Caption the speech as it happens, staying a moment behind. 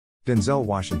Denzel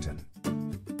Washington.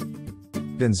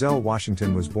 Denzel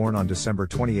Washington was born on December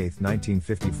 28,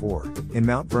 1954, in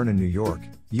Mount Vernon, New York,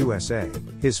 USA.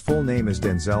 His full name is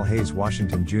Denzel Hayes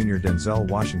Washington Jr. Denzel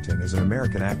Washington is an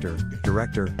American actor,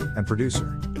 director, and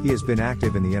producer. He has been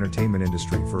active in the entertainment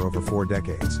industry for over 4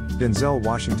 decades. Denzel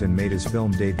Washington made his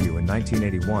film debut in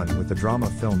 1981 with the drama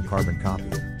film Carbon Copy.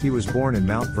 He was born in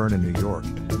Mount Vernon, New York,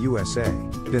 USA.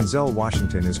 Denzel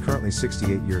Washington is currently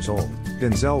 68 years old.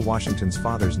 Denzel Washington's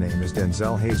father's name is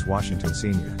Denzel Hayes Washington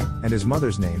Sr., and his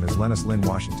mother's name is Lennis Lynn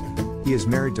Washington. He is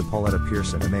married to Pauletta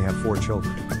Pearson and they have 4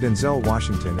 children. Denzel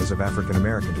Washington is of African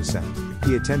American descent.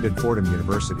 He attended Fordham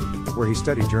University, where he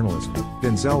studied journalism.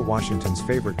 Denzel Washington's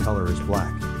favorite color is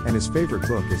black, and his favorite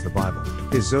book is the Bible.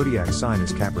 His zodiac sign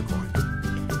is Capricorn.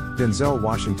 Denzel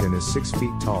Washington is 6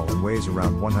 feet tall and weighs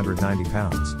around 190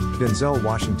 pounds. Denzel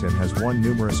Washington has won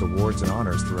numerous awards and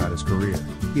honors throughout his career.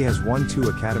 He has won 2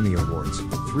 Academy Awards,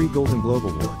 3 Golden Globe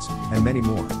Awards, and many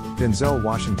more. Denzel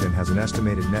Washington has an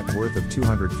estimated net worth of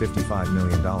 $255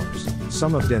 million.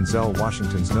 Some of Denzel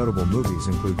Washington's notable movies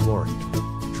include Glory,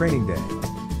 Training Day,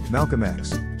 Malcolm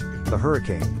X, The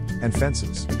Hurricane, and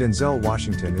Fences. Denzel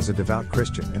Washington is a devout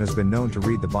Christian and has been known to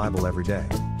read the Bible every day.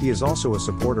 He is also a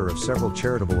supporter of several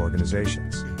charitable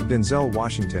organizations. Denzel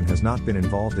Washington has not been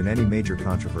involved in any major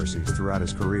controversies throughout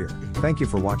his career. Thank you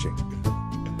for watching.